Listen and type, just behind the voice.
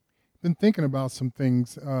Been thinking about some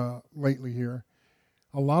things lately here.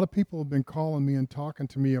 A lot of people have been calling me and talking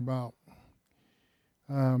to me about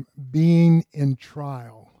being in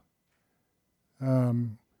trial,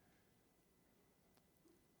 um,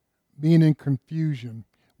 being in confusion.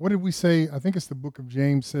 What did we say? I think it's the book of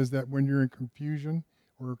James says that when you're in confusion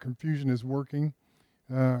or confusion is working,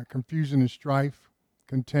 confusion and strife,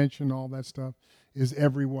 contention, all that stuff is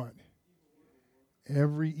every what?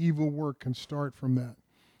 Every evil work can start from that.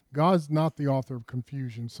 God's not the author of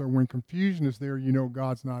confusion. So when confusion is there, you know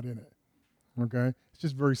God's not in it. Okay? It's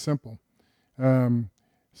just very simple. Um,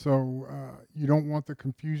 so you don't want the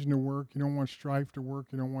confusion to work. You don't want strife to work.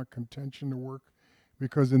 You don't want contention to work,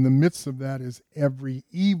 because in the midst of that is every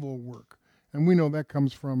evil work. And we know that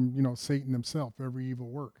comes from, Satan himself, every evil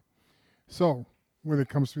work. So whether it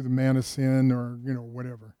comes through the man of sin or,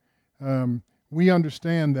 whatever, we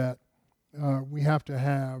understand that we have to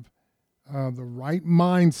have the right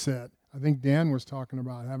mindset. I think Dan was talking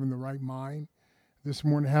about having the right mind this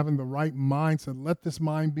morning, having the right mindset. Let this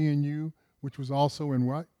mind be in you, which was also in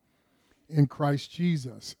what? In Christ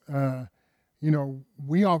Jesus.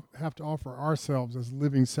 We all have to offer ourselves as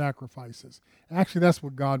living sacrifices. Actually, that's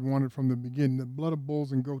what God wanted from the beginning. The blood of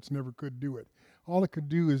bulls and goats never could do it. All it could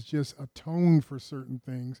do is just atone for certain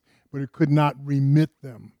things, but it could not remit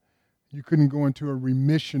them. You couldn't go into a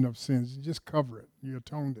remission of sins. You just cover it. You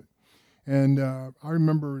atoned it. And I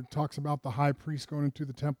remember it talks about the high priest going into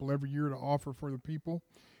the temple every year to offer for the people.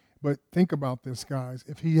 But think about this, guys.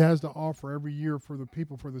 If he has to offer every year for the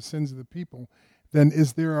people, for the sins of the people, then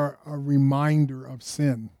is there a reminder of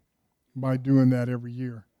sin by doing that every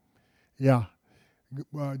year? Yeah.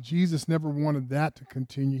 Jesus never wanted that to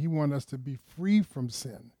continue. He wanted us to be free from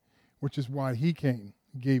sin, which is why he came,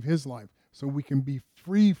 gave his life, so we can be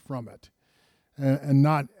free from it and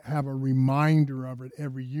not have a reminder of it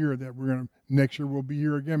every year that next year we'll be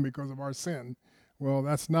here again because of our sin. Well,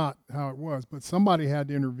 that's not how it was. But somebody had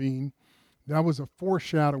to intervene. That was a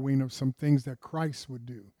foreshadowing of some things that Christ would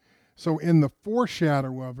do. So in the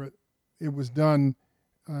foreshadow of it, it was done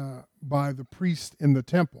by the priest in the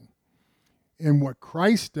temple. And what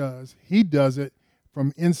Christ does, he does it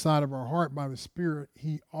from inside of our heart by the Spirit.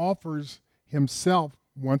 He offers himself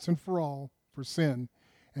once and for all for sin,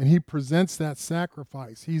 and he presents that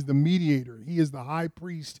sacrifice. He's the mediator. He is the high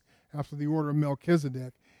priest after the order of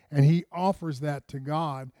Melchizedek, and he offers that to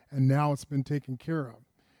God, and now it's been taken care of.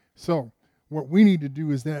 So what we need to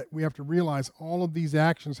do is that we have to realize all of these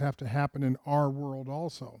actions have to happen in our world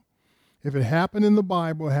also. If it happened in the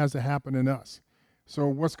Bible, it has to happen in us. So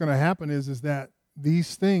what's going to happen is that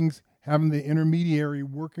these things, having the intermediary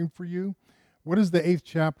working for you, what does the 8th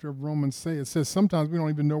chapter of Romans say? It says sometimes we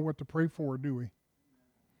don't even know what to pray for, do we?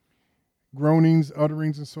 Groanings,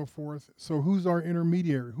 utterings, and so forth. So who's our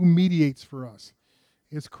intermediary? Who mediates for us?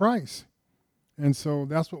 It's Christ. And so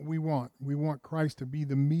that's what we want. We want Christ to be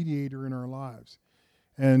the mediator in our lives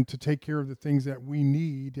and to take care of the things that we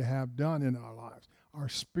need to have done in our lives, our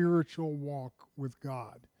spiritual walk with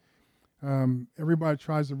God. Everybody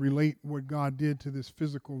tries to relate what God did to this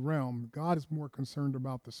physical realm. God is more concerned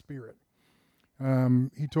about the spirit.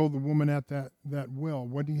 He told the woman at that well,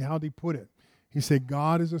 how did he put it? He said,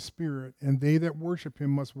 God is a spirit, and they that worship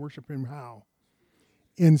him must worship him how?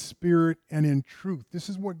 In spirit and in truth. This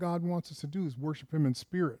is what God wants us to do, is worship him in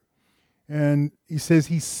spirit. And he says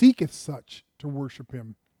he seeketh such to worship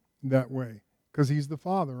him that way, because he's the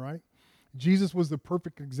Father, right? Jesus was the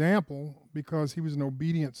perfect example because he was an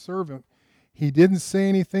obedient servant. He didn't say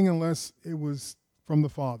anything unless it was from the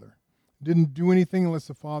Father. Didn't do anything unless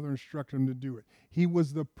the Father instructed him to do it. He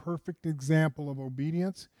was the perfect example of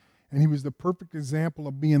obedience, and he was the perfect example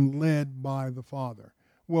of being led by the Father.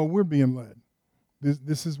 Well, we're being led.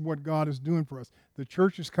 This is what God is doing for us. The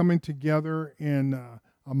church is coming together in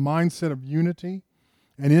a mindset of unity.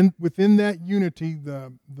 And within that unity,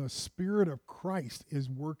 the Spirit of Christ is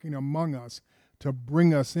working among us to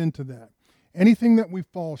bring us into that. Anything that we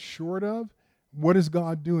fall short of, what is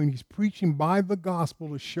God doing? He's preaching by the gospel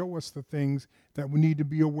to show us the things that we need to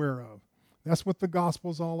be aware of. That's what the gospel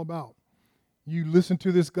is all about. You listen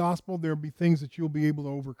to this gospel, there'll be things that you'll be able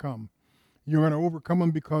to overcome. You're going to overcome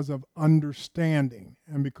them because of understanding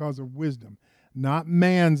and because of wisdom. Not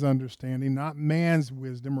man's understanding, not man's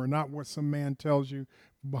wisdom, or not what some man tells you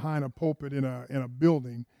behind a pulpit in a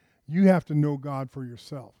building. You have to know God for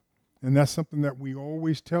yourself. And that's something that we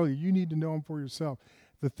always tell you. You need to know him for yourself.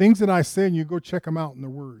 The things that I say, you go check them out in the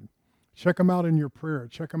Word. Check them out in your prayer.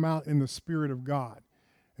 Check them out in the Spirit of God.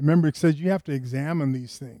 Remember, it says you have to examine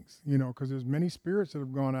these things, because there's many spirits that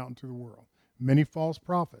have gone out into the world. Many false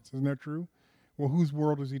prophets. Isn't that true? Well, whose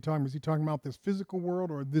world is he talking about? Is he talking about this physical world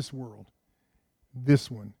or this world?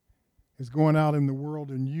 This one. is going out in the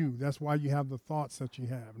world in you. That's why you have the thoughts that you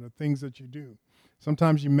have and the things that you do.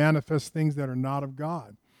 Sometimes you manifest things that are not of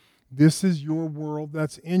God. This is your world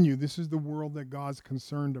that's in you. This is the world that God's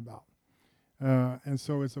concerned about. And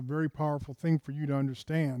so it's a very powerful thing for you to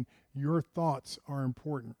understand. Your thoughts are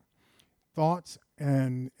important. Thoughts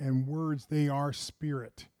and words, they are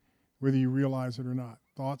spirit, whether you realize it or not.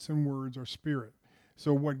 Thoughts and words are spirit.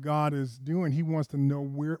 So what God is doing, he wants to know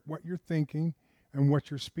what you're thinking and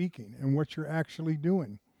what you're speaking and what you're actually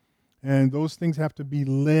doing. And those things have to be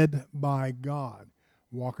led by God.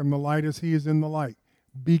 Walk in the light as he is in the light.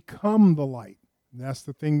 Become the light. That's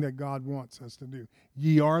the thing that God wants us to do.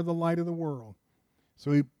 Ye are the light of the world.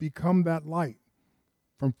 So you become that light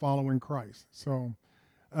from following Christ. So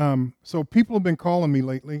people have been calling me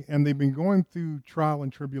lately, and they've been going through trial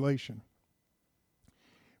and tribulation.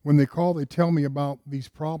 When they call, they tell me about these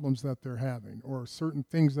problems that they're having or certain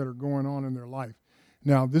things that are going on in their life.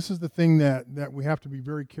 Now, this is the thing that we have to be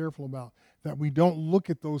very careful about, that we don't look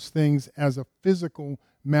at those things as a physical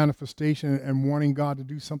manifestation and wanting God to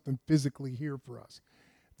do something physically here for us.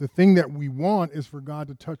 The thing that we want is for God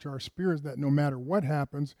to touch our spirits, that no matter what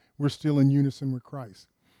happens, we're still in unison with Christ.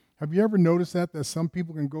 Have you ever noticed that some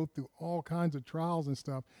people can go through all kinds of trials and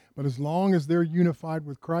stuff, but as long as they're unified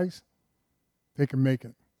with Christ, they can make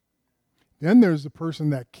it. Then there's the person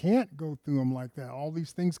that can't go through them like that. All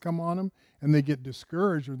these things come on them, and they get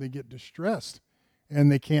discouraged or they get distressed,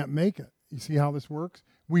 and they can't make it. You see how this works?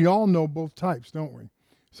 We all know both types, don't we?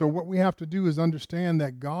 So what we have to do is understand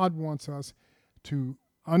that God wants us to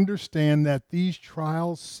understand that these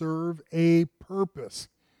trials serve a purpose.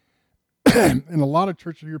 In a lot of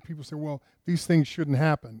churches, you hear people say, well, these things shouldn't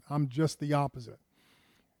happen. I'm just the opposite.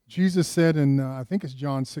 Jesus said in, I think it's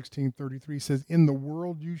John 16:33, he says, in the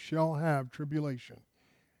world you shall have tribulation.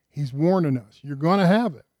 He's warning us. You're going to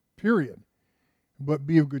have it, period. But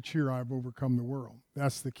be of good cheer, I've overcome the world.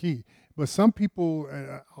 That's the key. But some people,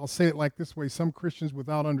 I'll say it like this way, some Christians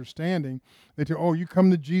without understanding, they say, oh, you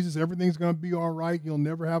come to Jesus, everything's going to be all right, you'll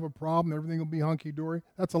never have a problem, everything will be hunky-dory.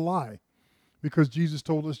 That's a lie, because Jesus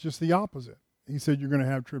told us just the opposite. He said you're going to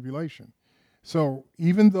have tribulation. So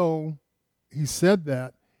even though he said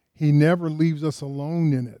that, he never leaves us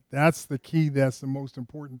alone in it. That's the key. That's the most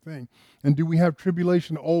important thing. And do we have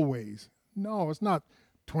tribulation always? No, it's not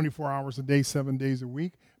 24 hours a day, 7 days a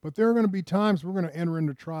week. But there are going to be times we're going to enter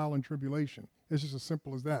into trial and tribulation. It's just as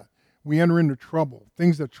simple as that. We enter into trouble,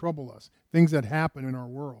 things that trouble us, things that happen in our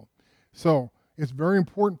world. So it's very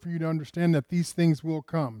important for you to understand that these things will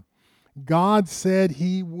come. God said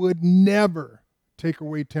he would never take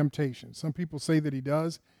away temptation. Some people say that he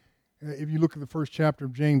does. If you look at the first chapter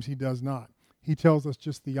of James, he does not. He tells us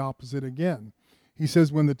just the opposite again. He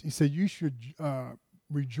says he said you should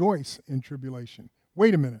rejoice in tribulation.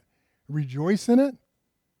 Wait a minute. Rejoice in it?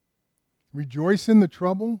 Rejoice in the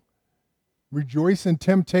trouble? Rejoice in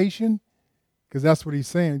temptation? Because that's what he's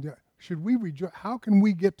saying. Should we rejoice? How can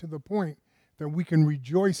we get to the point that we can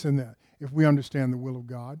rejoice in that if we understand the will of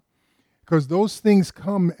God? Because those things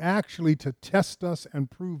come actually to test us and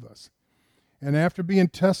prove us. And after being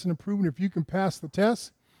tested and proven, if you can pass the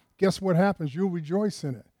test, guess what happens? You'll rejoice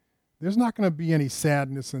in it. There's not going to be any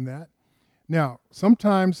sadness in that. Now,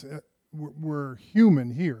 sometimes we're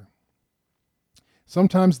human here.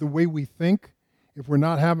 Sometimes the way we think, if we're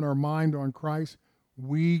not having our mind on Christ,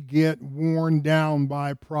 we get worn down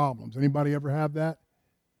by problems. Anybody ever have that?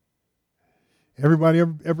 Everybody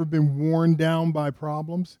ever been worn down by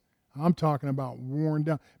problems? I'm talking about worn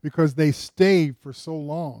down because they stay for so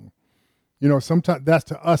long. You know, sometimes that's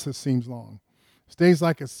to us it seems long. Stays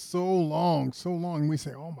like it's so long. And we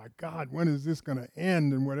say, oh my God, when is this going to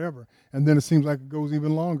end and whatever. And then it seems like it goes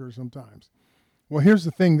even longer sometimes. Well, here's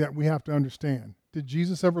the thing that we have to understand. Did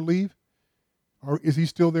Jesus ever leave? Or is he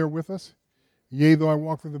still there with us? Yea, though I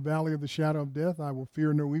walk through the valley of the shadow of death, I will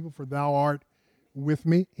fear no evil, for thou art with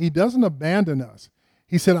me. He doesn't abandon us.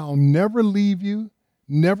 He said, I'll never leave you,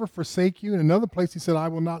 never forsake you. In another place, he said, I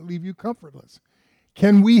will not leave you comfortless.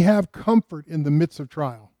 Can we have comfort in the midst of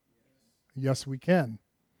trial? Yes, we can.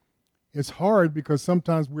 It's hard because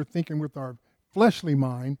sometimes we're thinking with our fleshly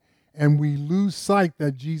mind and we lose sight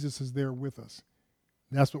that Jesus is there with us.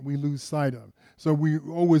 That's what we lose sight of. So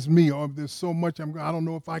it's me. Oh, there's so much. I don't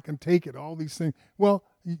know if I can take it, all these things. Well,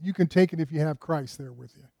 you can take it if you have Christ there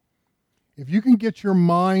with you. If you can get your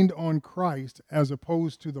mind on Christ as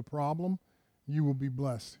opposed to the problem, you will be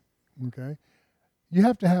blessed. Okay? You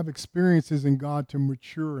have to have experiences in God to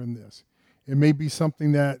mature in this. It may be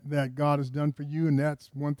something that God has done for you, and that's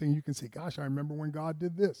one thing you can say, gosh, I remember when God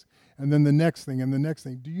did this. And then the next thing and the next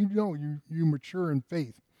thing. Do you know you mature in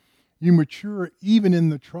faith? You mature even in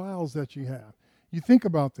the trials that you have. You think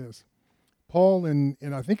about this. Paul, and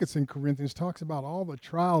I think it's in Corinthians, talks about all the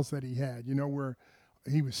trials that he had, where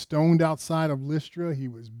he was stoned outside of Lystra. He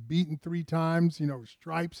was beaten 3 times,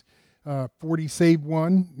 stripes, 40 save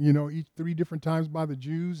 1, each 3 different times by the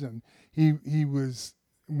Jews. And he was,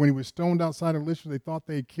 when he was stoned outside of Lystra, they thought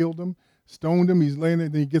they had killed him, stoned him. He's laying there,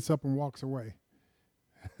 then he gets up and walks away.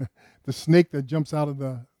 The snake that jumps out of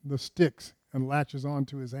the sticks and latches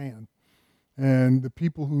onto his hand. And the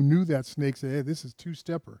people who knew that snake said, hey, this is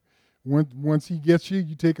two-stepper. Once he gets you,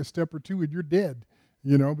 you take a step or two and you're dead,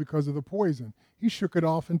 because of the poison. He shook it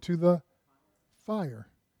off into the fire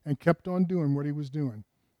and kept on doing what he was doing.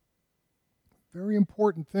 Very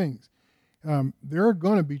important things. There are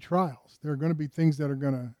going to be trials. There are going to be things that are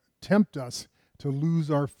going to tempt us to lose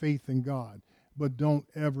our faith in God. But don't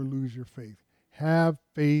ever lose your faith. Have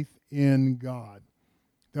faith in God.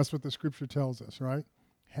 That's what the scripture tells us, right?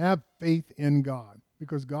 Have faith in God,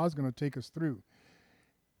 because God's going to take us through.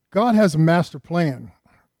 God has a master plan.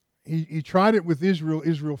 He tried it with Israel.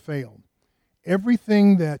 Israel failed.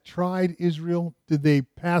 Everything that tried Israel, did they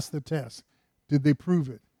pass the test? Did they prove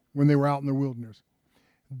it when they were out in the wilderness?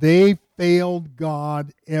 They failed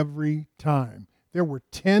God every time. There were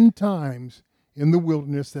 10 times in the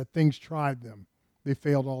wilderness that things tried them. They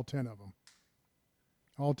failed all 10 of them.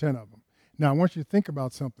 All 10 of them. Now, I want you to think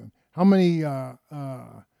about something. How many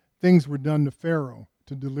things were done to Pharaoh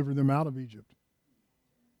to deliver them out of Egypt?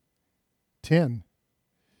 10.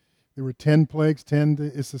 There were 10 plagues,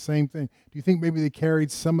 10, it's the same thing. Do you think maybe they carried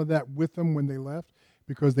some of that with them when they left?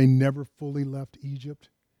 Because they never fully left Egypt?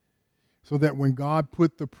 So that when God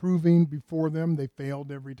put the proving before them, they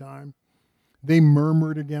failed every time. They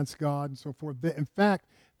murmured against God and so forth. In fact,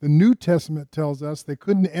 the New Testament tells us they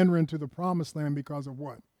couldn't enter into the promised land because of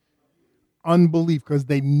what? Unbelief, because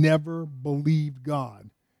they never believed God.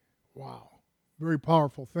 Wow. Very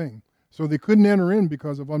powerful thing. So they couldn't enter in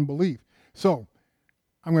because of unbelief. So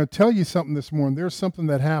I'm going to tell you something this morning. There's something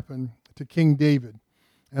that happened to King David,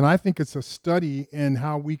 and I think it's a study in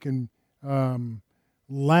how we can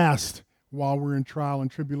last while we're in trial and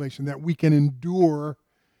tribulation, that we can endure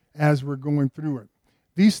as we're going through it.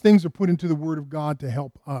 These things are put into the Word of God to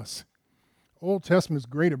help us. Old Testament is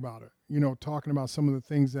great about it, talking about some of the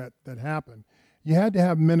things that happened. You had to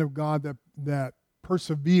have men of God that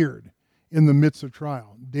persevered in the midst of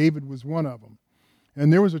trial. David was one of them.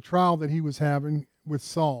 And there was a trial that he was having with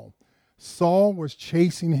Saul. Saul was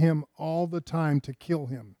chasing him all the time to kill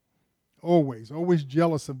him. Always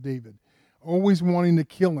jealous of David. Always wanting to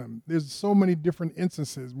kill him. There's so many different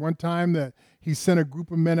instances. One time that he sent a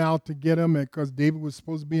group of men out to get him because David was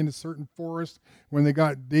supposed to be in a certain forest. When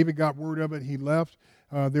David got word of it, he left.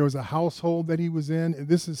 There was a household that he was in. And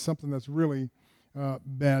this is something that's really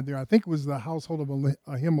bad there. I think it was the household of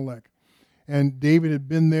Ahimelech. And David had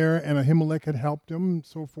been there, and Ahimelech had helped him, and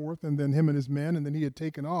so forth, and then him and his men, and then he had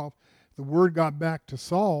taken off. The word got back to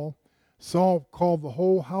Saul. Saul called the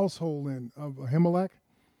whole household in of Ahimelech,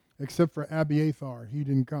 except for Abiathar. He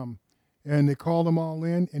didn't come. And they called them all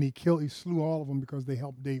in, and he slew all of them because they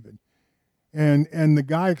helped David. And the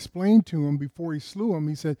guy explained to him before he slew him,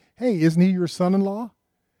 he said, hey, isn't he your son-in-law?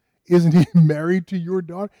 Isn't he married to your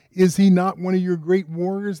daughter? Is he not one of your great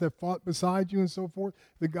warriors that fought beside you and so forth?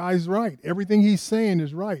 The guy's right. Everything he's saying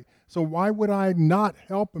is right. So why would I not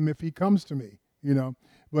help him if he comes to me?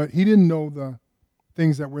 But he didn't know the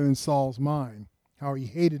things that were in Saul's mind, how he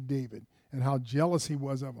hated David and how jealous he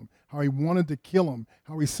was of him, how he wanted to kill him,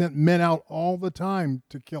 how he sent men out all the time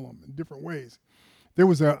to kill him in different ways. There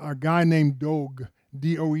was a guy named Doeg,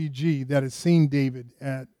 D-O-E-G, that had seen David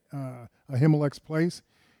at Ahimelech's place.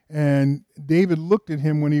 And David looked at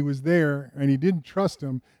him when he was there, and he didn't trust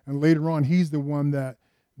him. And later on, he's the one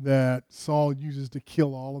that Saul uses to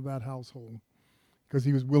kill all of that household because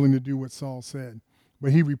he was willing to do what Saul said.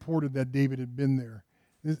 But he reported that David had been there.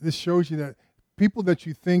 This shows you that people that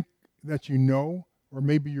you think that you know, or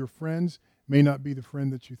maybe your friends, may not be the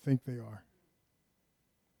friend that you think they are.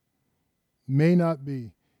 May not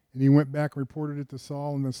be. And he went back and reported it to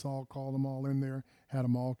Saul, and then Saul called them all in there, had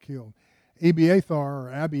them all killed. Abiathar,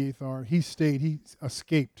 he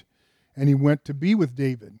escaped, and he went to be with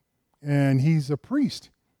David, and he's a priest.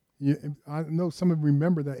 I know some of you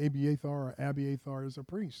remember that Abiathar is a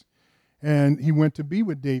priest, and he went to be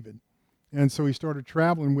with David, and so he started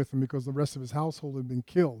traveling with him because the rest of his household had been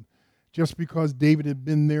killed, just because David had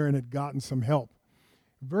been there and had gotten some help.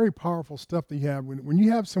 Very powerful stuff that you have. When you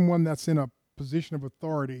have someone that's in a position of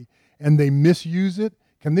authority and they misuse it,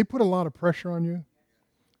 can they put a lot of pressure on you?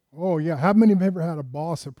 Oh, yeah. How many have ever had a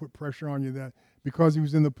boss that put pressure on you that because he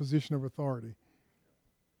was in the position of authority?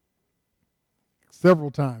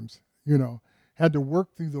 Several times, had to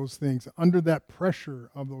work through those things under that pressure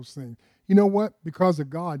of those things. You know what? Because of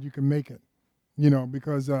God, you can make it.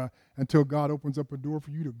 Because until God opens up a door for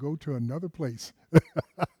you to go to another place.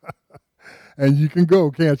 And you can go,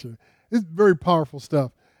 can't you? It's very powerful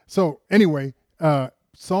stuff. So anyway,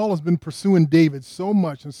 Saul has been pursuing David so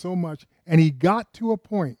much, and he got to a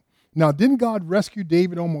point. Now, didn't God rescue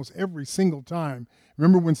David almost every single time?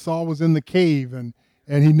 Remember when Saul was in the cave and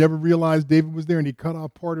he never realized David was there, and he cut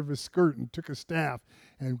off part of his skirt and took a staff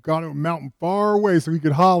and got on a mountain far away so he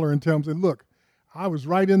could holler and tell him, say, look, I was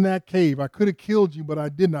right in that cave. I could have killed you, but I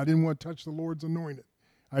didn't. I didn't want to touch the Lord's anointed.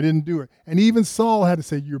 I didn't do it. And even Saul had to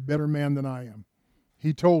say, you're a better man than I am.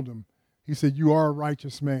 He told him. He said, you are a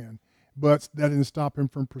righteous man. But that didn't stop him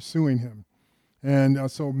from pursuing him.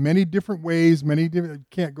 And so many different ways,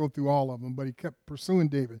 can't go through all of them, but he kept pursuing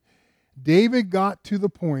David. David got to the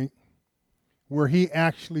point where he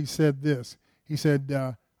actually said this. He said,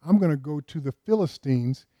 I'm going to go to the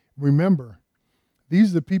Philistines. Remember,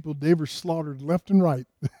 these are the people David slaughtered left and right.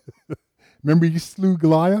 Remember he slew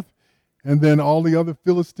Goliath? And then all the other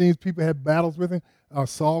Philistines, people had battles with him.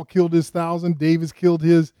 Saul killed his 1,000. David's killed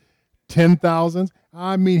his 10,000s.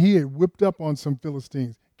 I mean, he had whipped up on some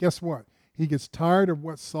Philistines. Guess what? He gets tired of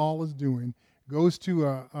what Saul is doing, goes to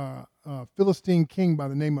a Philistine king by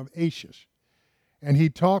the name of Achish, and he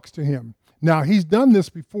talks to him. Now, he's done this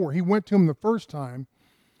before. He went to him the first time,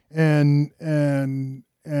 and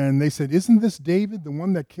they said, isn't this David, the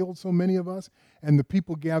one that killed so many of us? And the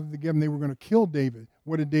people gathered together, and they were going to kill David.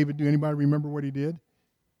 What did David do? Anybody remember what he did?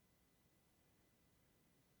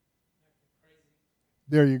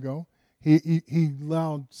 There you go. He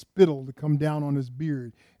allowed spittle to come down on his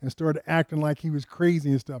beard and started acting like he was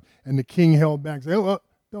crazy and stuff. And the king held back and said, oh,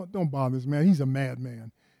 don't bother this man. He's a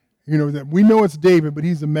madman. That we know it's David, but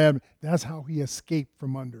he's a madman. That's how he escaped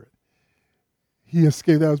from under it. He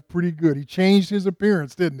escaped. That was pretty good. He changed his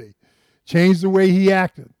appearance, didn't he? Changed the way he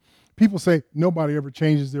acted. People say nobody ever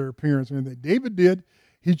changes their appearance or anything. David did.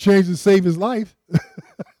 He changed to save his life.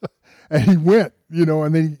 And he went,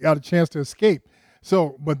 and then he got a chance to escape.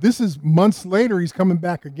 So, but this is months later, he's coming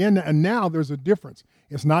back again, and now there's a difference.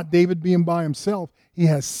 It's not David being by himself. He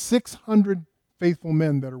has 600 faithful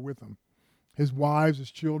men that are with him. His wives,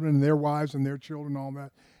 his children, and their wives and their children, all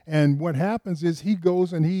that. And what happens is he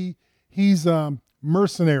goes and he's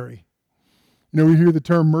mercenary. We hear the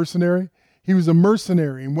term mercenary. He was a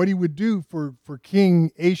mercenary, and what he would do for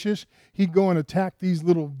King Achish, he'd go and attack these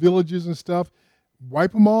little villages and stuff,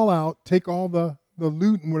 wipe them all out, take all the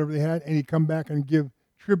loot and whatever they had, and he'd come back and give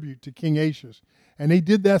tribute to King Achish. And they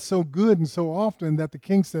did that so good and so often that the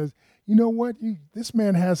king says, you know what, this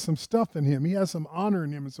man has some stuff in him. He has some honor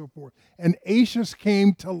in him and so forth. And Achish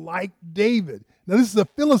came to like David. Now this is a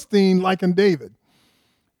Philistine liking David.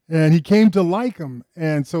 And he came to like him.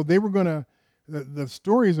 And so they were going to, the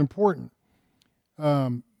story is important.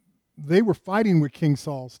 They were fighting with King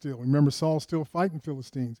Saul still. Remember, Saul's still fighting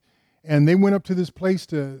Philistines. And they went up to this place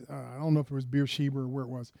to, I don't know if it was Beersheba or where it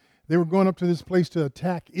was. They were going up to this place to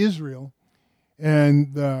attack Israel.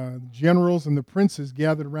 And the generals and the princes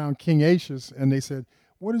gathered around King Achish, and they said,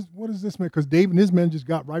 what is this man? Because David and his men just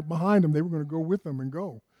got right behind him. They were going to go with them and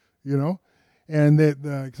go, And they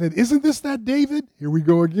said, isn't this that David? Here we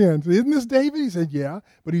go again. Isn't this David? He said, yeah,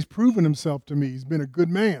 but he's proven himself to me. He's been a good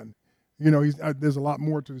man. There's a lot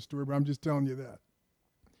more to the story, but I'm just telling you that.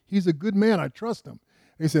 He's a good man. I trust him.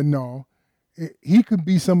 They said, no, he could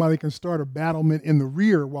be somebody that can start a battlement in the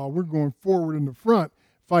rear while we're going forward in the front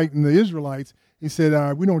fighting the Israelites. He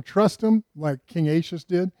said, we don't trust him like King Achish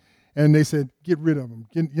did. And they said, get rid of him.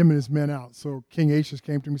 Get him and his men out. So King Achish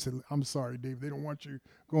came to him and said, I'm sorry, David. They don't want you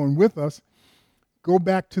going with us. Go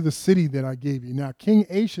back to the city that I gave you. Now, King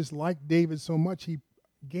Achish liked David so much, he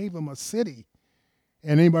gave him a city.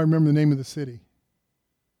 And anybody remember the name of the city?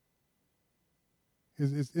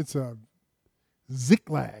 It's a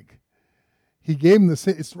Ziklag. He gave him the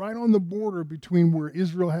city. It's right on the border between where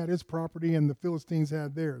Israel had its property and the Philistines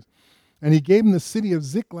had theirs. And he gave him the city of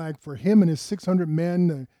Ziklag for him and his 600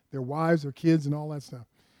 men, their wives, their kids, and all that stuff.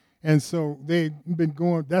 And so they'd been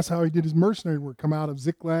going, that's how he did his mercenary work, come out of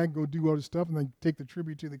Ziklag, go do all this stuff, and then take the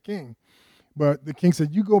tribute to the king. But the king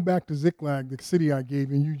said, you go back to Ziklag, the city I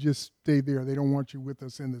gave you, and you just stay there. They don't want you with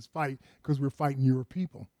us in this fight because we're fighting your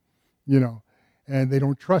people, and they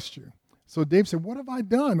don't trust you. So David said, what have I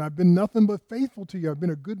done? I've been nothing but faithful to you. I've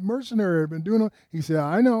been a good mercenary. I've been doing it. He said,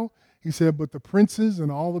 I know. He said, but the princes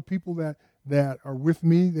and all the people that are with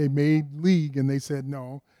me, they made league, and they said,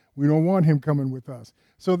 no, we don't want him coming with us.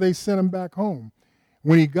 So they sent him back home.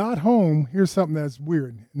 When he got home, here's something that's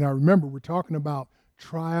weird. Now remember, we're talking about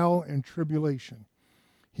trial and tribulation.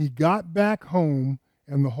 He got back home,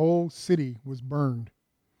 and the whole city was burned.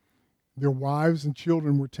 Their wives and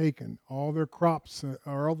children were taken. All their crops,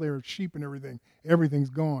 all their sheep and everything's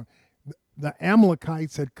gone. The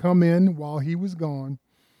Amalekites had come in while he was gone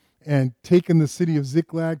and taken the city of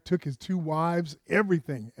Ziklag, took his 2 wives,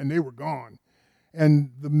 everything, and they were gone.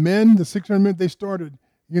 And the men, the 600 men, they started,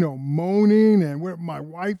 moaning, and where my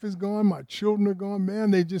wife is gone, my children are gone.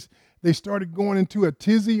 Man, they started going into a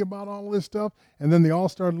tizzy about all this stuff. And then they all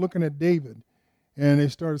started looking at David, and they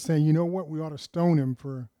started saying, you know what, we ought to stone him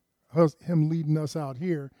for him leading us out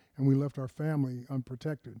here, and we left our family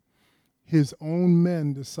unprotected. His own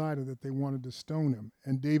men decided that they wanted to stone him,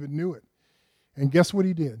 and David knew it. And guess what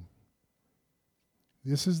he did?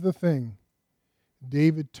 This is the thing.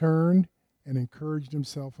 David turned and encouraged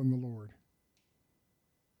himself in the Lord.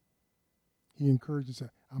 He encouraged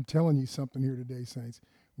himself. I'm telling you something here today, saints.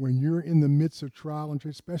 When you're in the midst of trial and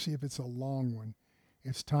tribulation, especially if it's a long one,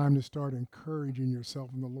 it's time to start encouraging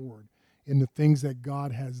yourself in the Lord, in the things that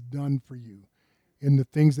God has done for you, in the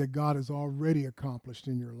things that God has already accomplished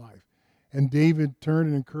in your life. And David turned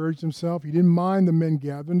and encouraged himself. He didn't mind the men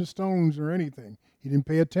gathering the stones or anything. He didn't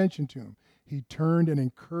pay attention to them. He turned and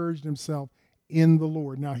encouraged himself in the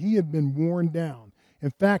Lord. Now, he had been worn down.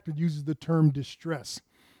 In fact, it uses the term distress.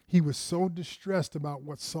 He was so distressed about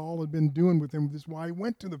what Saul had been doing with him. This is why he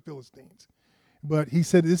went to the Philistines. But he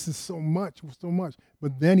said, this is so much.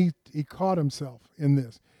 But then he caught himself in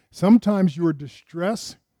this. Sometimes your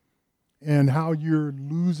distress and how you're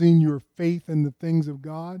losing your faith in the things of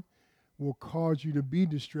God will cause you to be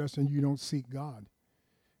distressed and you don't seek God.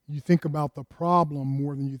 You think about the problem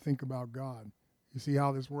more than you think about God. You see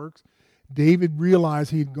how this works? David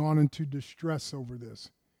realized he'd gone into distress over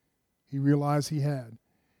this. He realized he had.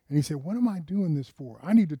 And he said, what am I doing this for?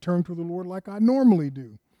 I need to turn to the Lord like I normally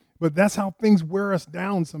do. But that's how things wear us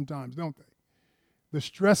down sometimes, don't they? The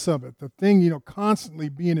stress of it, the thing, constantly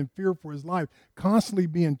being in fear for his life, constantly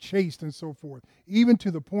being chased and so forth, even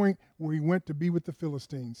to the point where he went to be with the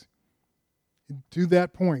Philistines. To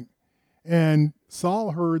that point. And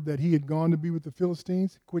Saul heard that he had gone to be with the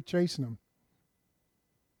Philistines, quit chasing them.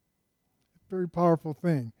 Very powerful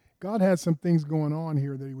thing. God had some things going on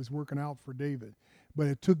here that he was working out for David. But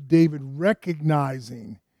it took David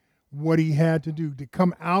recognizing what he had to do to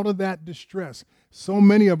come out of that distress. So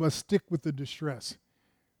many of us stick with the distress.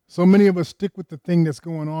 So many of us stick with the thing that's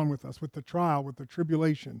going on with us, with the trial, with the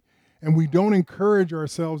tribulation. And we don't encourage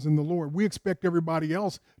ourselves in the Lord. We expect everybody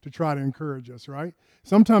else to try to encourage us, right?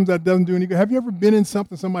 Sometimes that doesn't do any good. Have you ever been in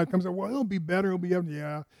something, somebody comes up, well, it'll be better,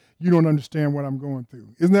 yeah, you don't understand what I'm going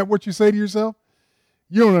through. Isn't that what you say to yourself?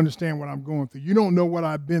 You don't understand what I'm going through. You don't know what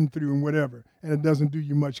I've been through and whatever, and it doesn't do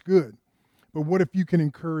you much good. But what if you can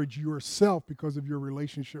encourage yourself because of your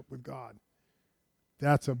relationship with God?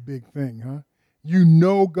 That's a big thing, huh? You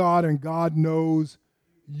know God and God knows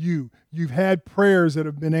you. You've had prayers that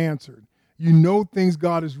have been answered. You know things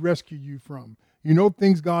God has rescued you from. You know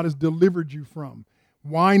things God has delivered you from.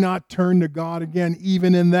 Why not turn to God again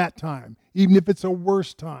even in that time, even if it's a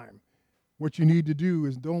worse time? What you need to do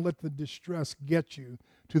is don't let the distress get you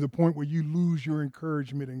to the point where you lose your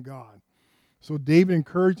encouragement in God. So David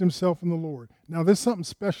encouraged himself in the Lord. Now, there's something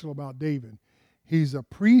special about David. He's a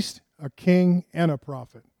priest, a king, and a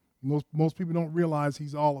prophet. Most people don't realize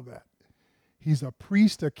he's all of that. He's a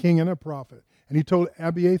priest, a king, and a prophet. And he told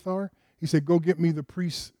Abiathar, he said, go get me the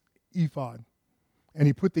priest's ephod. And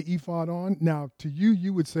he put the ephod on. Now, to you,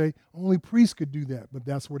 you would say only priests could do that, but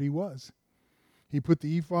that's what he was. He put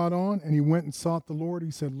the ephod on, and he went and sought the Lord.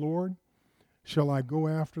 He said, Lord, shall I go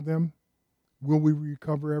after them? Will we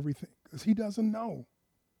recover everything? Because he doesn't know.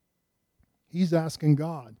 He's asking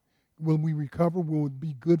God, will we recover? Will it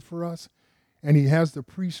be good for us? And he has the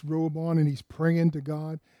priest's robe on, and he's praying to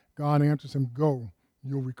God. God answers him, go,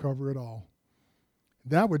 you'll recover it all.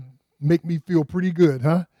 That would make me feel pretty good,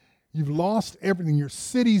 huh? You've lost everything. Your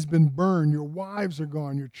city's been burned. Your wives are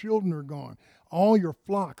gone. Your children are gone. All your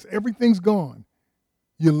flocks, everything's gone.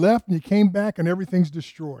 You left and you came back and everything's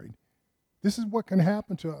destroyed. This is what can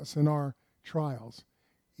happen to us in our trials,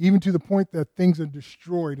 even to the point that things are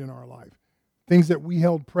destroyed in our life, things that we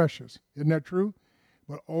held precious. Isn't that true?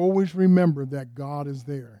 But always remember that God is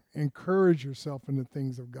there. Encourage yourself in the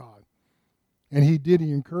things of God. And he did.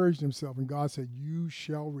 He encouraged himself. And God said, you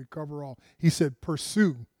shall recover all. He said,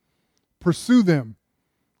 pursue them.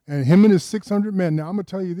 And him and his 600 men. Now, I'm going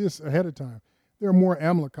to tell you this ahead of time. There are more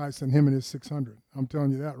Amalekites than him and his 600. I'm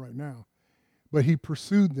telling you that right now. But he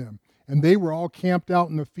pursued them. And they were all camped out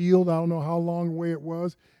in the field. I don't know how long away it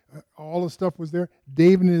was. All the stuff was there.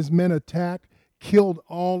 David and his men attacked, killed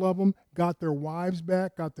all of them, got their wives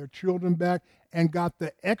back, got their children back, and got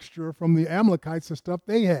the extra from the Amalekites, the stuff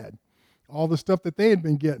they had. all the stuff that they had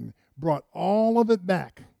been getting, brought all of it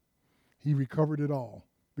back. He recovered it all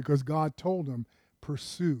because God told him,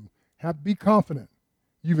 pursue. Be confident.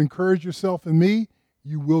 You've encouraged yourself in me,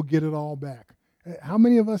 you will get it all back. How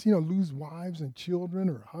many of us, lose wives and children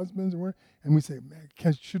or husbands, and we say,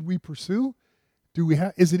 man, should we pursue?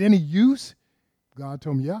 Is it any use? God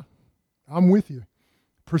told him, yeah, I'm with you.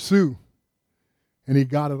 Pursue. And he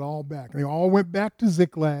got it all back. And they all went back to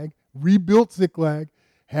Ziklag, rebuilt Ziklag,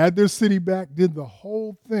 had their city back, did the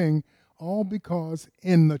whole thing, all because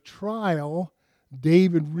in the trial,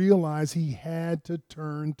 David realized he had to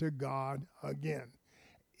turn to God again.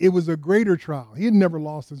 It was a greater trial. He had never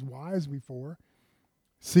lost his wives before.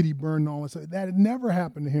 City burned and all that. That had never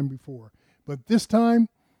happened to him before. But this time,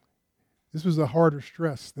 this was a harder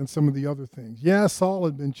stress than some of the other things. Yeah, Saul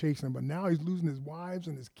had been chasing him, but now he's losing his wives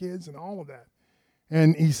and his kids and all of that.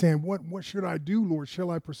 And he's saying, what should I do, Lord?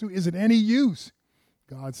 Shall I pursue? Is it any use?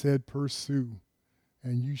 God said, pursue,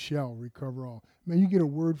 and you shall recover all. Man, you get a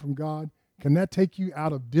word from God. Can that take you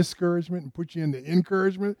out of discouragement and put you into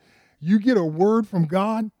encouragement? You get a word from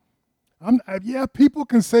God. People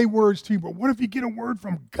can say words to you, but what if you get a word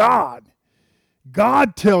from God?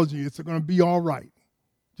 God tells you it's going to be all right.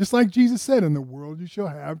 Just like Jesus said, in the world you shall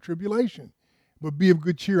have tribulation, but be of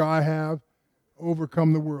good cheer, I have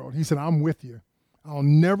overcome the world. He said, I'm with you. I'll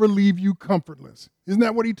never leave you comfortless. Isn't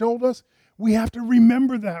that what he told us? We have to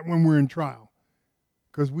remember that when we're in trial,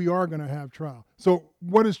 because we are going to have trial. So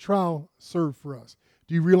what does trial serve for us?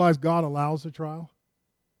 Do you realize God allows the trial?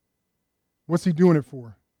 What's he doing it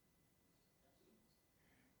for?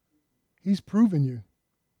 He's proven you.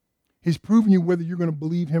 He's proven you whether you're going to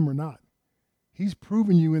believe him or not. He's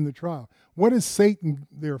proven you in the trial. What is Satan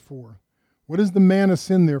there for? What is the man of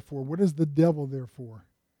sin there for? What is the devil there for?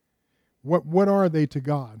 What are they to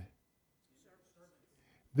God?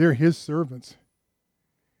 They're his servants.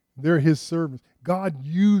 They're his servants. God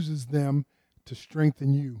uses them to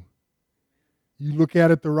strengthen you. You look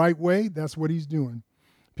at it the right way, that's what he's doing.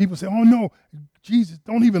 People say, oh no, Jesus,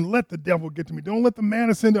 don't even let the devil get to me. Don't let the man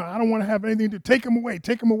of sin, I don't want to have anything to take him away.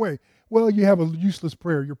 Take him away. Well, you have a useless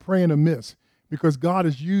prayer. You're praying amiss because God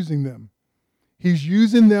is using them. He's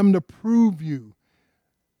using them to prove you.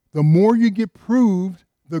 The more you get proved,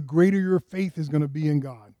 the greater your faith is going to be in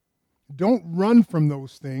God. Don't run from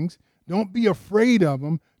those things. Don't be afraid of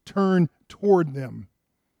them. Turn toward them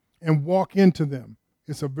and walk into them.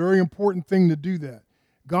 It's a very important thing to do that.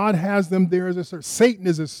 God has them there as a servant. Satan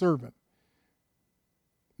is his servant.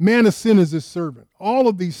 Man of sin is his servant. All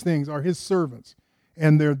of these things are his servants,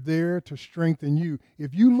 and they're there to strengthen you.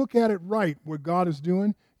 If you look at it right, what God is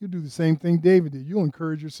doing, you'll do the same thing David did. You'll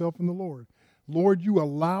encourage yourself in the Lord. Lord, you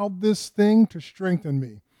allowed this thing to strengthen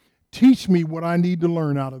me. Teach me what I need to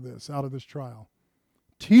learn out of this trial.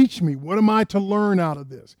 Teach me, what am I to learn out of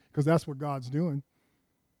this? Because that's what God's doing.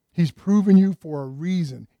 He's proven you for a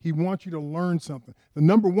reason. He wants you to learn something. The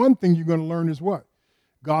number one thing you're going to learn is what?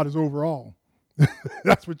 God is over all.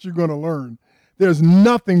 That's what you're going to learn. There's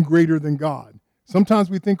nothing greater than God. Sometimes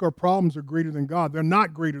we think our problems are greater than God. They're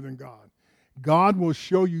not greater than God. God will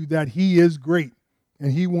show you that he is great,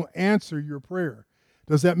 and he will answer your prayer.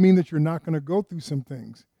 Does that mean that you're not going to go through some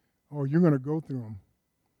things? Oh, you're going to go through them.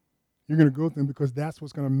 You're going to go through them because that's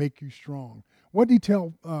what's going to make you strong. What did he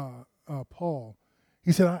tell Paul?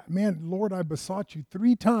 He said, man, Lord, I besought you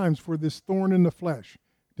 3 times for this thorn in the flesh.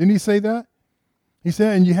 Didn't he say that? He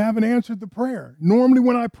said, and you haven't answered the prayer. Normally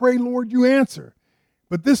when I pray, Lord, you answer.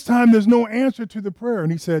 But this time there's no answer to the prayer.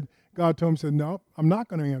 And he said, God told him, said, no, I'm not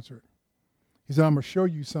going to answer it. He said, I'm going to show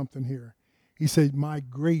you something here. He said, my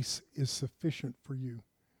grace is sufficient for you.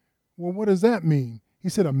 Well, what does that mean? He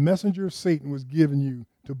said, a messenger of Satan was given you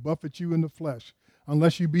to buffet you in the flesh,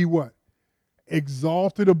 unless you be what?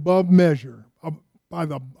 Exalted above measure by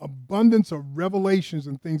the abundance of revelations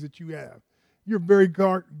and things that you have. You're a very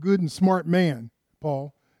good and smart man,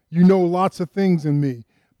 Paul. You know lots of things in me.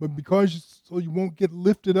 But so you won't get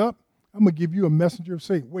lifted up, I'm going to give you a messenger of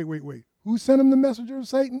Satan. Wait. Who sent him the messenger of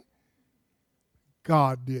Satan?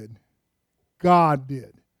 God did. God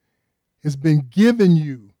did. It's been given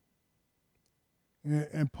you.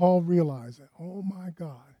 And Paul realized that, oh my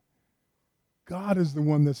God, God is the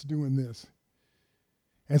one that's doing this.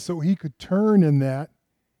 And so he could turn in that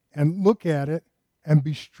and look at it and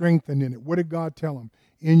be strengthened in it. What did God tell him?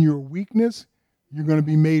 In your weakness, you're going to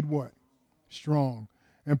be made what? Strong.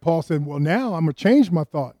 And Paul said, well, now I'm going to change my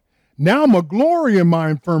thought. Now I'm going to glory in my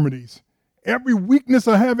infirmities. Every weakness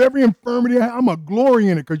I have, every infirmity I have, I'm going to glory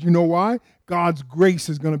in it. Because you know why? God's grace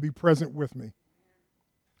is going to be present with me.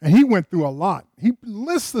 And he went through a lot. He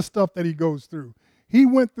lists the stuff that he goes through. He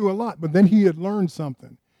went through a lot, but then he had learned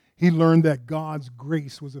something. He learned that God's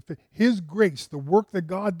grace was his grace, the work that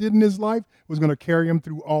God did in his life, was going to carry him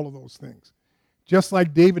through all of those things. Just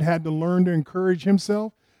like David had to learn to encourage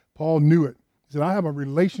himself, Paul knew it. He said, I have a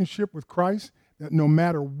relationship with Christ that no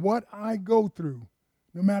matter what I go through,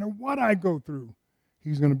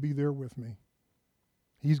 he's going to be there with me.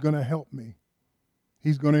 He's going to help me.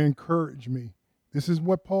 He's going to encourage me. This is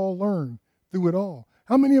what Paul learned through it all.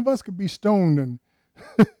 How many of us could be stoned and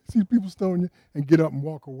see people stone you and get up and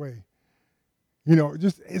walk away? You know,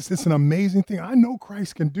 it's an amazing thing. I know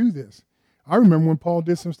Christ can do this. I remember when Paul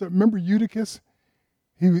did some stuff. Remember Eutychus?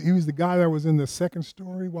 He was the guy that was in the second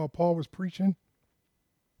story while Paul was preaching.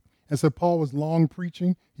 And so Paul was long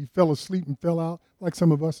preaching. He fell asleep and fell out, like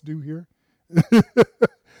some of us do here,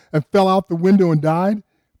 and fell out the window and died.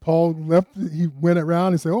 Paul left. He went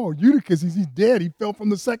around and said, oh, Eutychus, he's dead. He fell from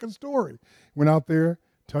the second story. Went out there,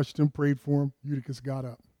 touched him, prayed for him. Eutychus got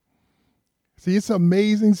up. See, it's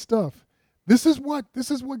amazing stuff. This is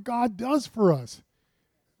what God does for us.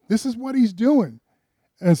 This is what he's doing.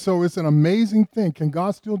 And so it's an amazing thing. Can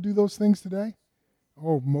God still do those things today?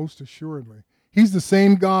 Oh, most assuredly. He's the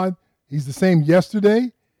same God. He's the same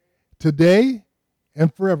yesterday, today,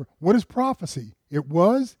 and forever. What is prophecy? It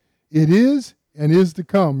was, it is, and is to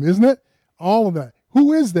come, isn't it? All of that.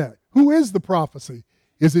 Who is that? Who is the prophecy?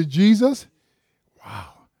 Is it Jesus?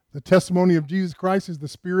 Wow. The testimony of Jesus Christ is the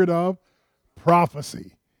spirit of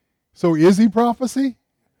prophecy. So is he prophecy?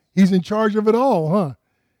 He's in charge of it all, huh?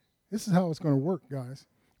 This is how it's going to work, guys.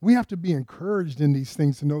 We have to be encouraged in these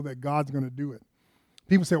things to know that God's going to do it.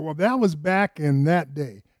 People say, well, that was back in that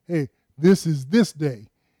day. Hey, this is this day.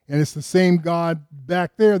 And it's the same God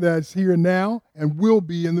back there that's here now and will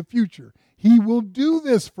be in the future. He will do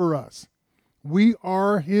this for us. We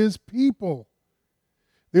are his people.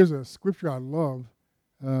 There's a scripture I love.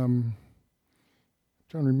 I'm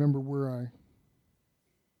trying to remember where I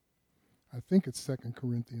think it's 2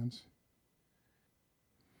 Corinthians.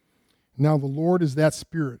 Now the Lord is that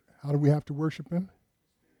Spirit. How do we have to worship him?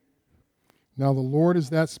 Now the Lord is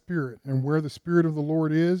that Spirit, and where the Spirit of the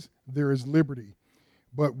Lord is, there is liberty.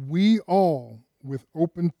 But we all, with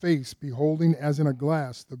open face, beholding as in a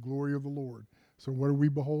glass the glory of the Lord. So what are we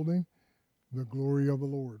beholding? The glory of the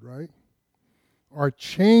Lord, right? Are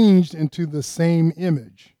changed into the same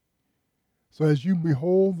image. So as you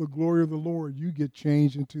behold the glory of the Lord, you get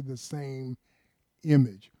changed into the same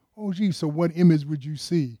image. Oh, gee, so what image would you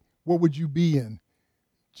see? What would you be in?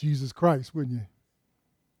 Jesus Christ, wouldn't you?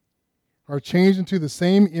 Are changed into the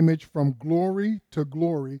same image from glory to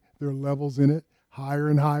glory. There are levels in it, higher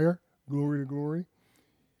and higher, glory to glory.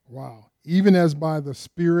 Wow. Even as by the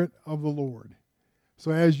Spirit of the Lord.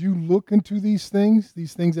 So as you look into these things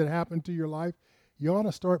that happen to your life, you ought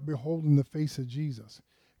to start beholding the face of Jesus,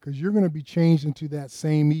 because you're going to be changed into that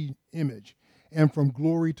same image and from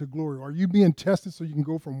glory to glory. Are you being tested so you can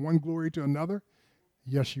go from one glory to another?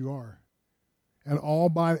 Yes, you are. And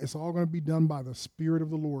it's all going to be done by the Spirit of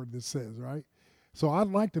the Lord, this says, right? So I'd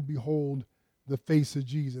like to behold the face of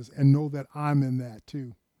Jesus and know that I'm in that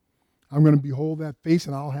too. I'm going to behold that face,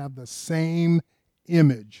 and I'll have the same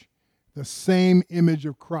image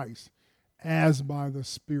of Christ as by the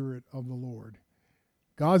Spirit of the Lord.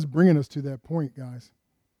 God's bringing us to that point, guys.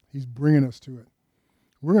 He's bringing us to it.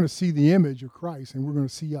 We're going to see the image of Christ, and we're going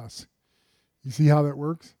to see us. You see how that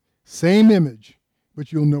works? Same image,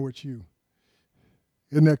 but you'll know it's you.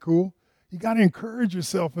 Isn't that cool? You got to encourage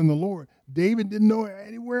yourself in the Lord. David didn't know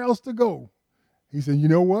anywhere else to go. He said, you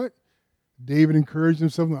know what? David encouraged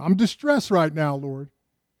himself. I'm distressed right now, Lord.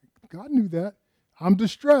 God knew that. I'm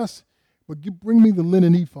distressed, but bring me the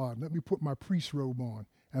linen ephod. Let me put my priest robe on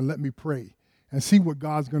and let me pray and see what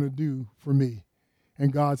God's going to do for me.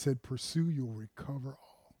 And God said, pursue, you'll recover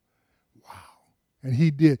all. Wow. And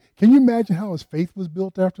he did. Can you imagine how his faith was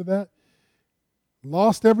built after that?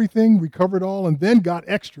 Lost everything, recovered all, and then got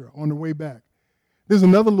extra on the way back. There's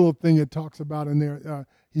another little thing it talks about in there.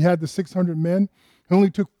 He had the 600 men. He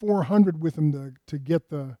only took 400 with him to get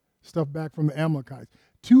the stuff back from the Amalekites.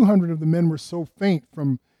 200 of the men were so faint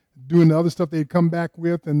from doing the other stuff they'd come back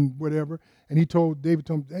with and whatever. And David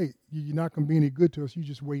told him, hey, you're not going to be any good to us. You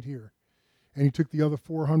just wait here. And he took the other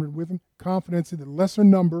 400 with him, confidence that the lesser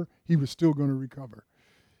number he was still going to recover.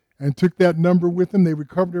 And took that number with him. They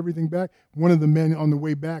recovered everything back. One of the men on the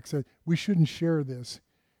way back said, we shouldn't share this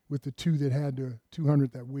with the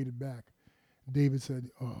 200 that waited back. David said,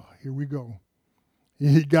 oh, here we go.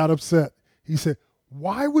 He got upset. He said,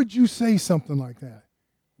 why would you say something like that?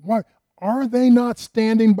 Why? Are they not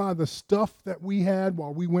standing by the stuff that we had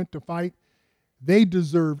while we went to fight? They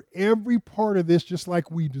deserve every part of this just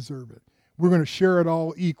like we deserve it. We're going to share it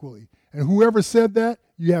all equally. And whoever said that,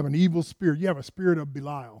 you have an evil spirit. You have a spirit of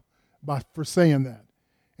Belial. for saying that.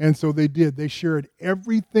 And so they did. They shared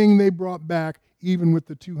everything they brought back, even with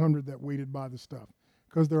the 200 that waited by the stuff,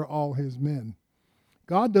 because they're all his men.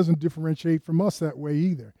 God doesn't differentiate from us that way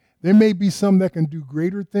either. There may be some that can do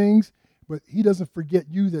greater things, but he doesn't forget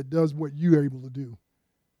you that does what you're able to do.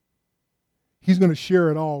 He's going to share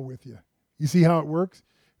it all with you. You see how it works?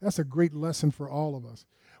 That's a great lesson for all of us.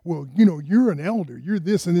 Well, you're an elder. You're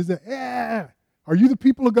this and this. That. Yeah. Are you the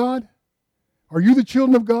people of God? Are you the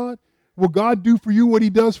children of God? Will God do for you what he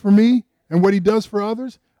does for me and what he does for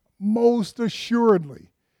others? Most assuredly.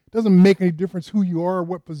 It doesn't make any difference who you are or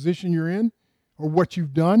what position you're in or what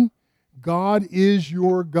you've done. God is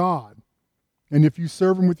your God. And if you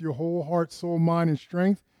serve him with your whole heart, soul, mind, and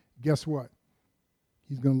strength, guess what?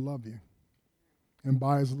 He's going to love you. And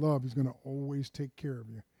by his love, he's going to always take care of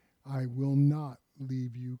you. I will not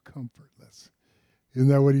leave you comfortless. Isn't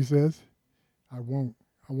that what he says? I won't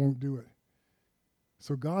do it.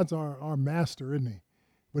 So God's our master, isn't he?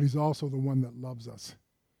 But he's also the one that loves us.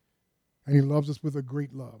 And he loves us with a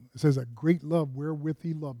great love. It says a great love wherewith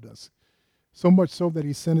he loved us. So much so that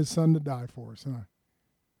he sent his son to die for us. Huh?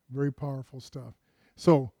 Very powerful stuff.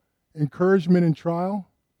 So encouragement in trial.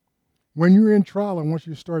 When you're in trial, I want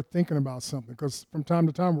you to start thinking about something, because from time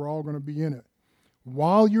to time, we're all going to be in it.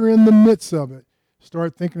 While you're in the midst of it,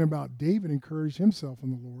 start thinking about David encouraged himself in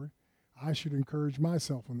the Lord. I should encourage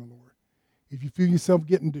myself in the Lord. If you feel yourself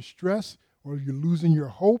getting distressed, or you're losing your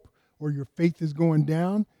hope, or your faith is going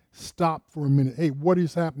down, stop for a minute. Hey, what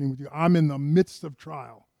is happening with you? I'm in the midst of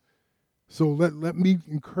trial. So let me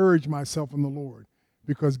encourage myself in the Lord,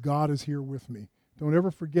 because God is here with me. Don't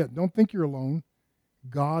ever forget. Don't think you're alone.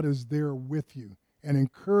 God is there with you. And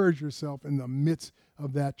encourage yourself in the midst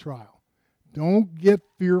of that trial. Don't get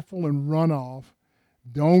fearful and run off.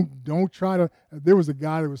 Don't try to. There was a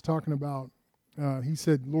guy that was talking about, he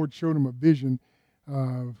said Lord showed him a vision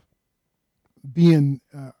of being,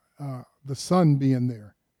 the sun being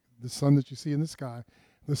there. The sun that you see in the sky,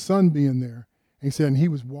 the sun being there. And he said, and he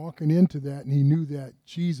was walking into that, and he knew that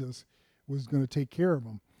Jesus was going to take care of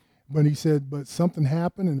him. But he said, but something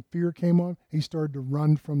happened and fear came on. He started to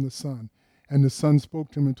run from the sun. And the sun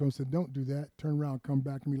spoke to him and told him, said, don't do that. Turn around, come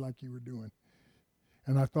back to me like you were doing.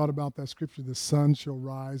 And I thought about that scripture, the sun shall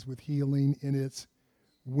rise with healing in its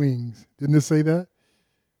wings. Didn't it say that?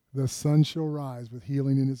 The sun shall rise with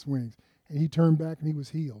healing in its wings. And he turned back and he was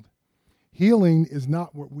healed. Healing is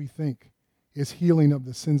not what we think. It's healing of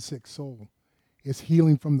the sin-sick soul. It's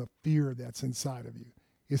healing from the fear that's inside of you.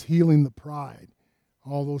 It's healing the pride.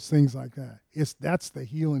 All those things like that. That's the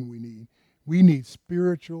healing we need. We need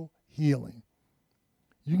spiritual healing.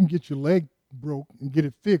 You can get your leg broke and get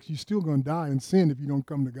it fixed. You're still going to die in sin if you don't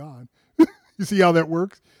come to God. You see how that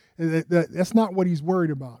works? That's not what he's worried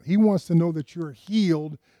about. He wants to know that you're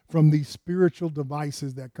healed from these spiritual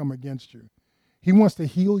devices that come against you. He wants to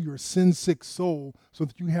heal your sin-sick soul so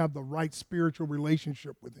that you have the right spiritual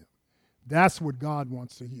relationship with him. That's what God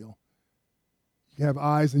wants to heal. You have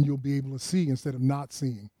eyes and you'll be able to see instead of not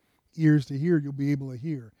seeing. Ears to hear, you'll be able to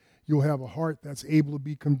hear. You'll have a heart that's able to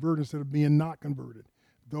be converted instead of being not converted.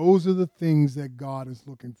 Those are the things that God is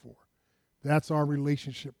looking for. That's our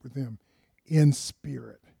relationship with him in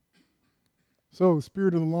spirit. So the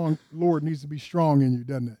spirit of the Lord needs to be strong in you,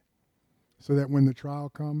 doesn't it? So that when the trial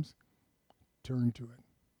comes, turn to it.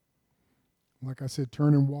 Like I said,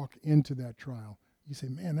 turn and walk into that trial. You say,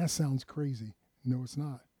 man, that sounds crazy. No, it's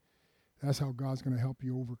not. That's how God's going to help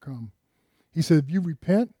you overcome. He said, if you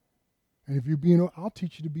repent, and if I'll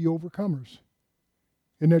teach you to be overcomers.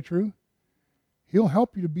 Isn't that true? He'll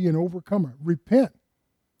help you to be an overcomer. Repent.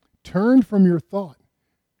 Turn from your thought.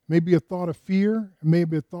 Maybe a thought of fear,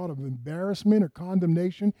 maybe a thought of embarrassment or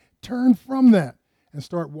condemnation. Turn from that and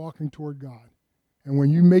start walking toward God. And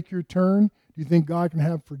when you make your turn, do you think God can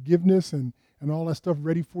have forgiveness and all that stuff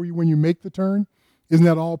ready for you when you make the turn? Isn't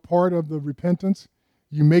that all part of the repentance?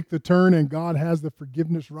 You make the turn and God has the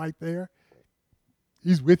forgiveness right there.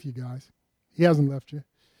 He's with you guys. He hasn't left you.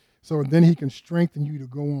 So then he can strengthen you to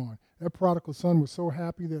go on. That prodigal son was so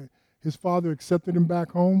happy that his father accepted him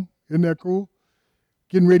back home. Isn't that cool?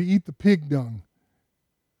 Getting ready to eat the pig dung,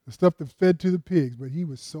 the stuff that's fed to the pigs. But he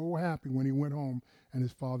was so happy when he went home and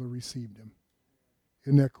his father received him.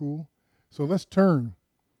 Isn't that cool? So let's turn.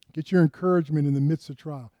 Get your encouragement in the midst of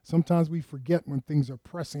trial. Sometimes we forget when things are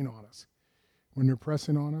pressing on us. When they're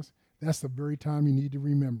pressing on us, that's the very time you need to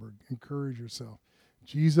remember. Encourage yourself.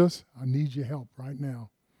 Jesus, I need your help right now.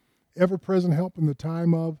 Ever-present help in the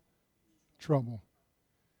time of trouble.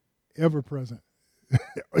 Ever-present.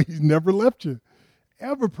 He's never left you.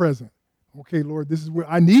 Ever-present. Okay, Lord, this is where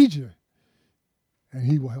I need you. And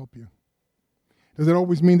he will help you. Does it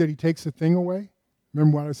always mean that he takes the thing away?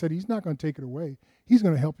 Remember what I said? He's not going to take it away. He's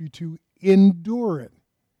going to help you to endure it.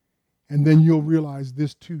 And then you'll realize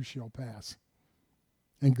this too shall pass.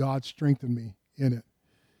 And God strengthened me in it.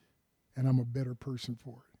 And I'm a better person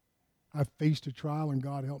for it. I faced a trial and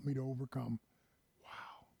God helped me to overcome.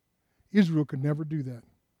 Wow. Israel could never do that.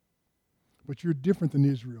 But you're different than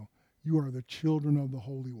Israel. You are the children of the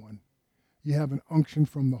Holy One. You have an unction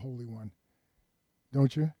from the Holy One,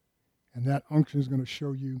 don't you? And that unction is going to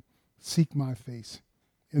show you, seek my face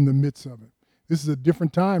in the midst of it. This is a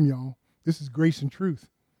different time, y'all. This is grace and truth.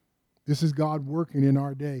 This is God working in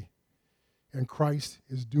our day. And Christ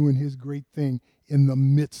is doing his great thing in the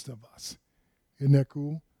midst of us. Isn't that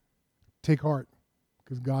cool? Take heart,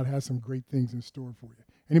 because God has some great things in store for you.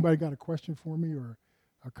 Anybody got a question for me or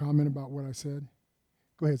a comment about what I said?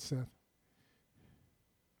 Go ahead, Seth.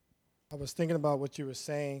 I was thinking about what you were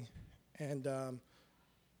saying, and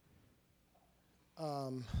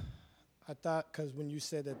I thought, because when you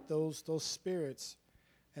said that those spirits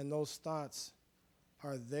and those thoughts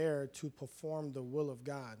are there to perform the will of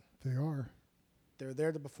God. They are. They're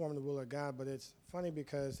there to perform the will of God, but it's funny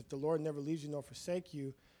because if the Lord never leaves you nor forsake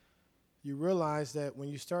you, you realize that when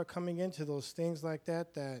you start coming into those things like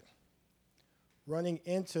that, that running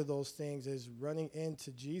into those things is running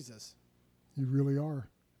into Jesus. You really are.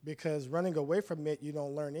 Because running away from it, you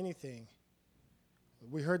don't learn anything.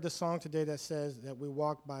 We heard the song today that says that we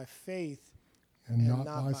walk by faith and not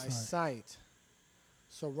by sight.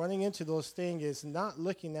 So running into those things is not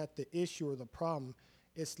looking at the issue or the problem.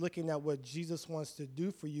 It's looking at what Jesus wants to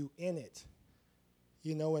do for you in it.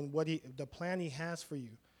 You know, and what the plan he has for you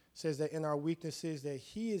says that in our weaknesses that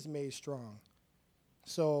he is made strong.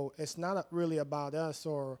 So it's not really about us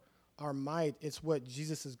or our might. It's what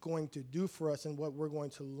Jesus is going to do for us and what we're going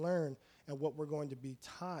to learn and what we're going to be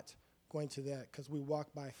taught going to that, because we walk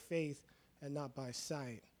by faith and not by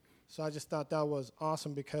sight. So I just thought that was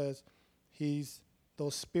awesome, because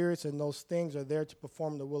those spirits and those things are there to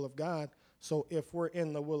perform the will of God. So if we're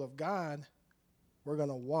in the will of God, we're going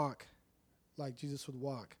to walk like Jesus would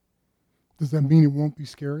walk. Does that mean it won't be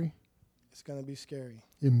scary? It's going to be scary.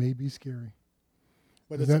 It may be scary.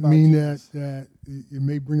 But does that mean that it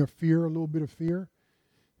may bring a little bit of fear?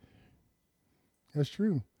 That's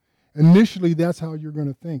true. Initially, that's how you're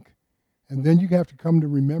going to think. And then you have to come to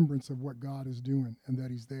remembrance of what God is doing and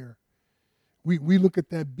that he's there. We look at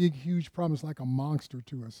that big, huge problem. It's like a monster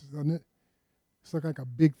to us, doesn't it? It's like a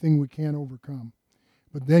big thing we can't overcome.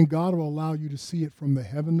 But then God will allow you to see it from the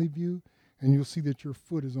heavenly view, and you'll see that your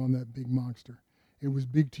foot is on that big monster. It was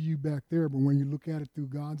big to you back there, but when you look at it through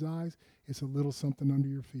God's eyes, it's a little something under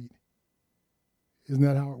your feet. Isn't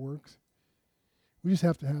that how it works? We just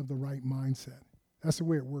have to have the right mindset. That's the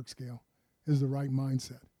way it works, Gail, is the right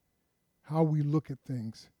mindset. How we look at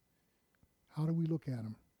things. How do we look at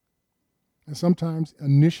them? And sometimes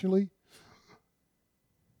initially,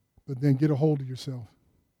 but then get a hold of yourself.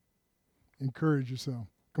 Encourage yourself.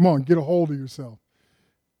 Come on, get a hold of yourself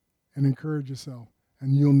and encourage yourself.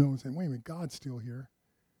 And you'll know and say, wait a minute, God's still here.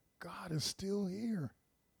 God is still here.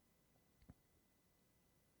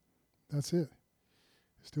 That's it.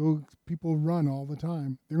 Still, people run all the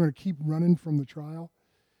time. They're going to keep running from the trial,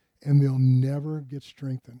 and they'll never get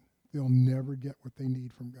strengthened. They'll never get what they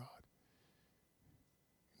need from God.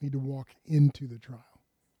 You need to walk into the trial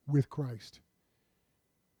with Christ.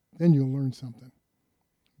 Then you'll learn something.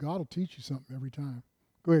 God will teach you something every time.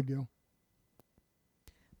 Go ahead, Gil.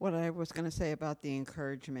 What I was going to say about the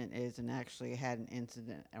encouragement is, and actually I had an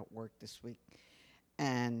incident at work this week,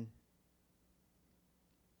 and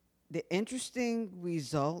the interesting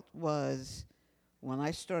result was when I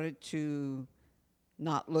started to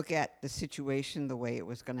not look at the situation the way it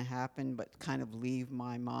was going to happen, but kind of leave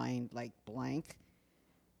my mind like blank,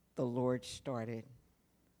 the Lord started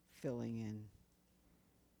filling in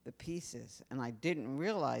the pieces. And I didn't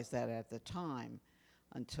realize that at the time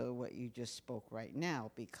until what you just spoke right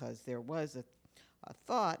now, because there was a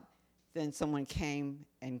thought, then someone came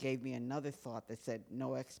and gave me another thought that said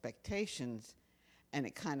no expectations, and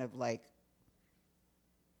it kind of like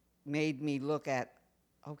made me look at,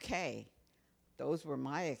 okay, those were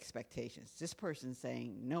my expectations. This person's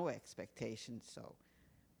saying no expectations, so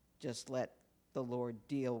just let the Lord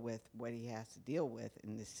deal with what he has to deal with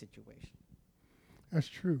in this situation. That's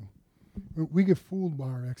true. We get fooled by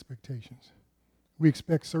our expectations. We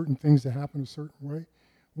expect certain things to happen a certain way.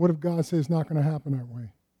 What if God says it's not going to happen that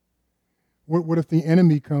way? What if the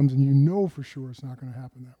enemy comes and you know for sure it's not going to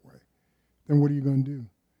happen that way? Then what are you going to do?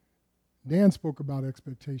 Dan spoke about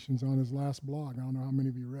expectations on his last blog. I don't know how many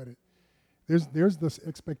of you read it. There's this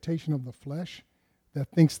expectation of the flesh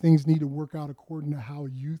that thinks things need to work out according to how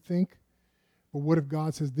you think. But what if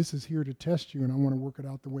God says, this is here to test you, and I want to work it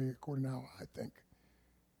out the way according to how I think.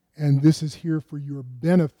 And this is here for your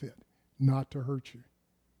benefit, not to hurt you.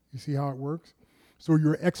 You see how it works? So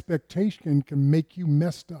your expectation can make you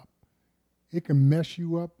messed up. It can mess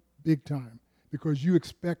you up big time because you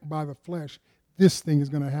expect by the flesh, this thing is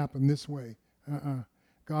going to happen this way.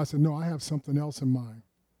 God said, no, I have something else in mind.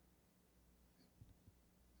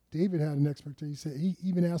 David had an expectation. He said, he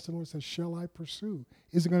even asked the Lord, said, shall I pursue?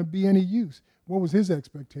 Is it going to be any use? What was his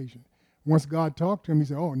expectation? Once God talked to him, he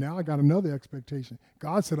said, oh, now I got another expectation.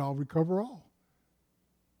 God said, I'll recover all.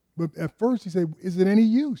 But at first he said, is it any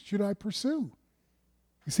use? Should I pursue?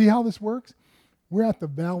 You see how this works? We're at the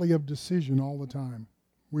valley of decision all the time.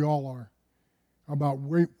 We all are. About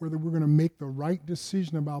whether we're going to make the right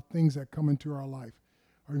decision about things that come into our life.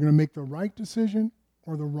 Are you going to make the right decision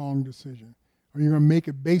or the wrong decision? Are you going to make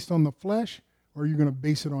it based on the flesh, or are you going to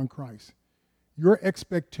base it on Christ? Your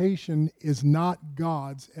expectation is not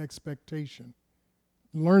God's expectation.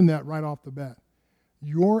 Learn that right off the bat.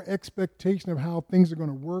 Your expectation of how things are going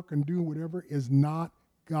to work and do whatever is not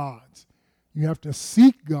God's. You have to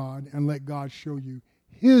seek God and let God show you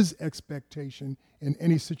his expectation in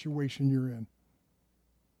any situation you're in.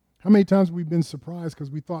 How many times have we been surprised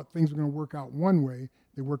because we thought things were going to work out one way,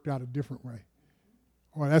 they worked out a different way?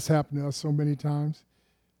 Oh, that's happened to us so many times.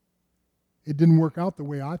 It didn't work out the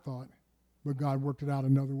way I thought, but God worked it out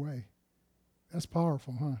another way. That's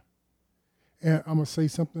powerful, huh? And I'm going to say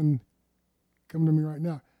something coming to me right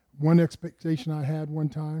now. One expectation I had one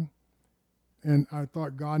time, and I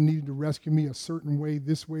thought God needed to rescue me a certain way,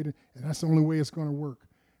 this way, and that's the only way it's going to work.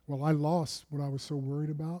 Well, I lost what I was so worried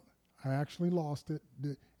about. I actually lost it.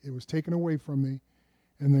 It was taken away from me,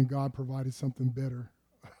 and then God provided something better.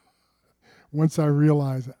 Once I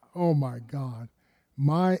realized, oh my God,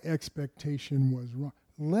 my expectation was wrong.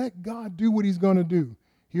 Let God do what he's going to do.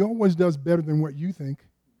 He always does better than what you think.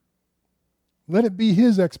 Let it be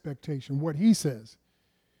his expectation, what he says.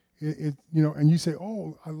 And you say,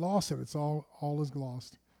 oh, I lost it. It's all is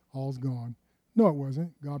lost. All is gone. No, it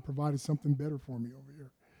wasn't. God provided something better for me over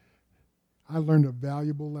here. I learned a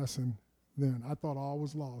valuable lesson then. I thought all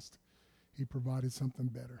was lost. He provided something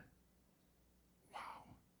better.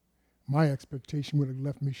 My expectation would have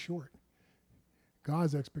left me short.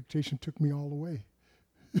 God's expectation took me all the way.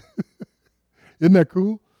 Isn't that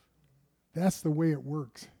cool? That's the way it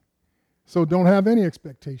works. So don't have any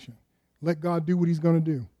expectation. Let God do what he's going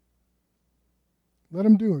to do. Let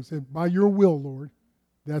him do it. Say, by your will, Lord.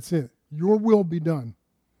 That's it. Your will be done.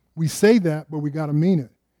 We say that, but we got to mean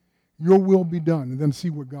it. Your will be done, and then see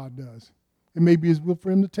what God does. It may be his will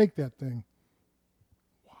for him to take that thing.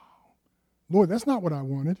 Wow. Lord, that's not what I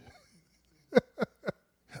wanted.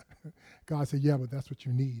 God said, yeah, but that's what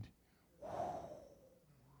you need.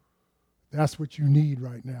 That's what you need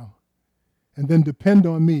right now. And then depend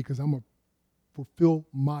on me, because I'm going to fulfill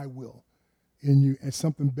my will in you, and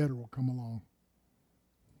something better will come along.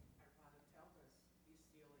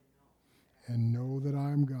 And know that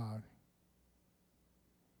I am God.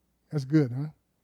 That's good, huh?